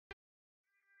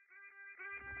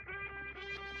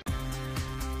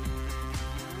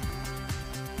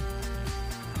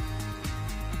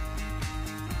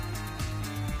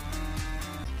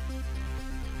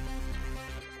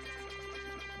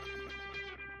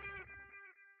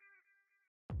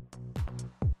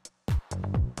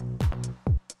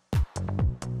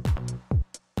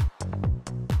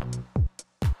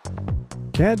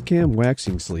CAD/CAM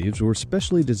waxing sleeves were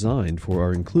specially designed for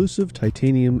our inclusive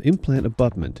titanium implant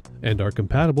abutment and are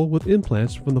compatible with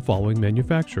implants from the following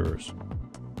manufacturers: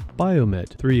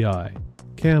 Biomet 3i,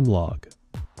 Camlog,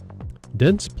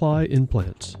 Dense Ply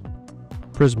Implants,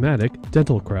 Prismatic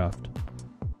Dental Craft,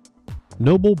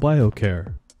 Noble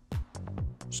Biocare,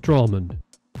 Straumann,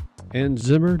 and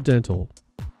Zimmer Dental.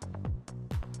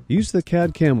 Use the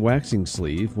CAD/CAM waxing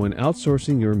sleeve when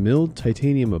outsourcing your milled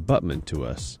titanium abutment to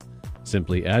us.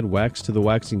 Simply add wax to the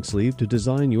waxing sleeve to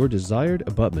design your desired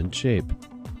abutment shape.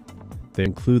 They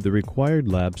include the required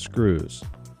lab screws.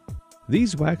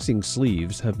 These waxing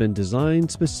sleeves have been designed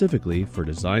specifically for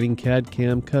designing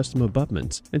CAD/CAM custom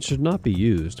abutments and should not be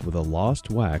used with a lost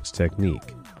wax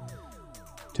technique.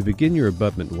 To begin your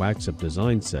abutment wax-up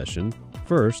design session,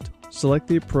 first, select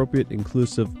the appropriate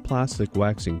inclusive plastic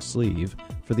waxing sleeve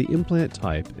for the implant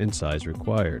type and size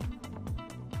required.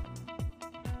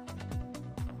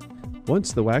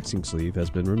 Once the waxing sleeve has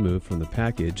been removed from the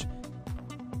package,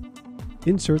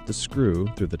 insert the screw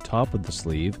through the top of the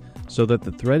sleeve so that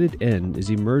the threaded end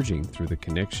is emerging through the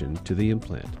connection to the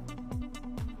implant.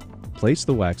 Place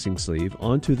the waxing sleeve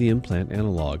onto the implant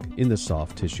analog in the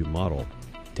soft tissue model,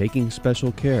 taking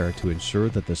special care to ensure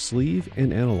that the sleeve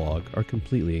and analog are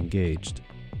completely engaged.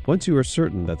 Once you are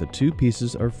certain that the two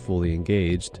pieces are fully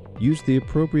engaged, use the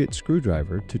appropriate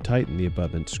screwdriver to tighten the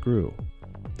abutment screw.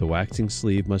 The waxing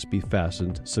sleeve must be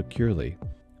fastened securely,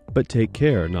 but take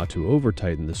care not to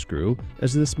over-tighten the screw,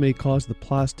 as this may cause the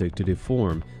plastic to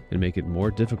deform and make it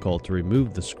more difficult to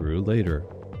remove the screw later.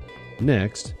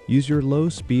 Next, use your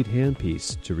low-speed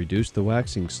handpiece to reduce the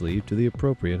waxing sleeve to the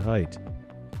appropriate height.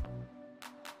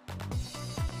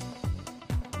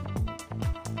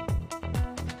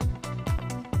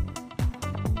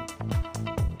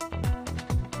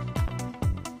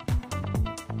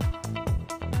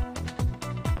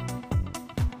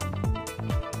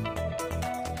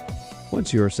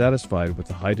 Once you are satisfied with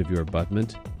the height of your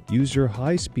abutment, use your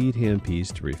high-speed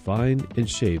handpiece to refine and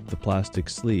shape the plastic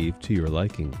sleeve to your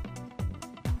liking.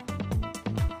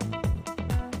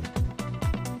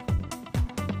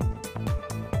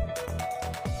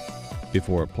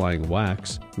 Before applying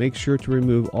wax, make sure to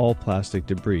remove all plastic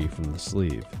debris from the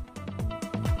sleeve.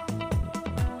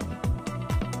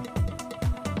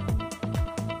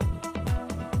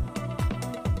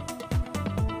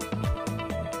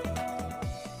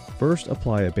 First,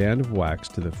 apply a band of wax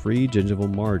to the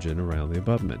free-gingival margin around the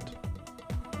abutment.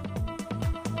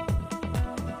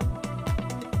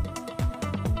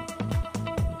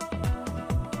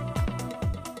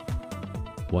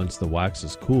 Once the wax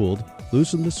is cooled,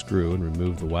 loosen the screw and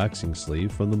remove the waxing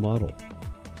sleeve from the model.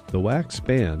 The wax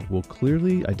band will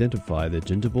clearly identify the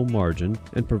gingival margin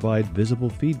and provide visible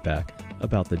feedback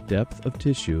about the depth of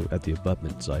tissue at the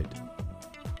abutment site.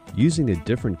 Using a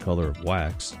different color of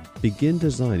wax, begin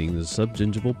designing the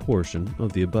subgingival portion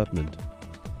of the abutment.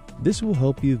 This will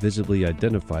help you visibly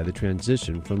identify the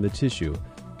transition from the tissue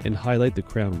and highlight the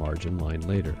crown margin line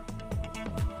later.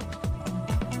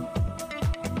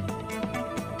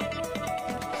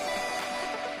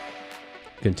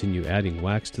 Continue adding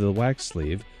wax to the wax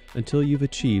sleeve until you've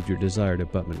achieved your desired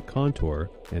abutment contour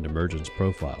and emergence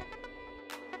profile.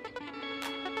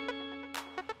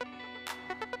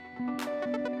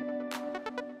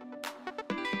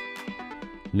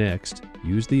 Next,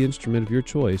 use the instrument of your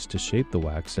choice to shape the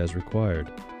wax as required.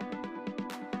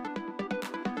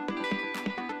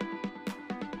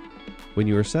 When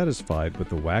you are satisfied with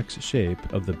the wax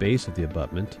shape of the base of the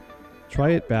abutment, try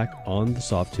it back on the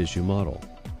soft tissue model.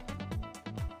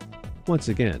 Once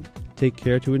again, take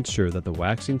care to ensure that the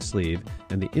waxing sleeve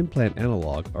and the implant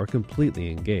analog are completely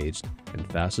engaged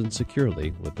and fastened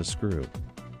securely with the screw.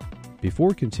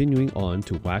 Before continuing on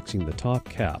to waxing the top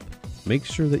cap, make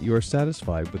sure that you are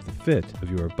satisfied with the fit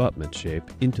of your abutment shape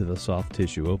into the soft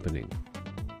tissue opening.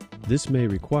 This may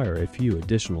require a few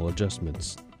additional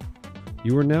adjustments.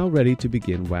 You are now ready to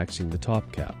begin waxing the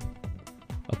top cap.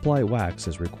 Apply wax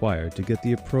as required to get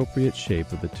the appropriate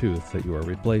shape of the tooth that you are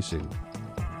replacing.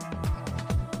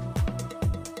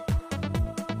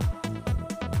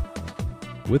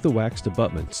 With the waxed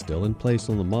abutment still in place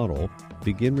on the model,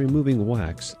 begin removing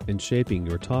wax and shaping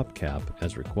your top cap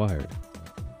as required.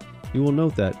 You will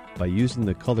note that by using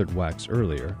the colored wax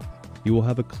earlier, you will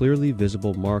have a clearly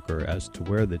visible marker as to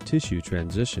where the tissue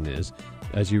transition is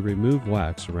as you remove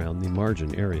wax around the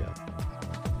margin area.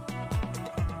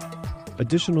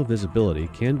 Additional visibility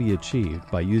can be achieved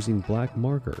by using black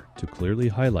marker to clearly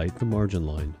highlight the margin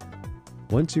line.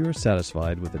 Once you are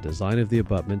satisfied with the design of the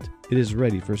abutment, it is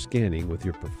ready for scanning with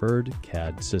your preferred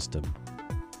CAD system.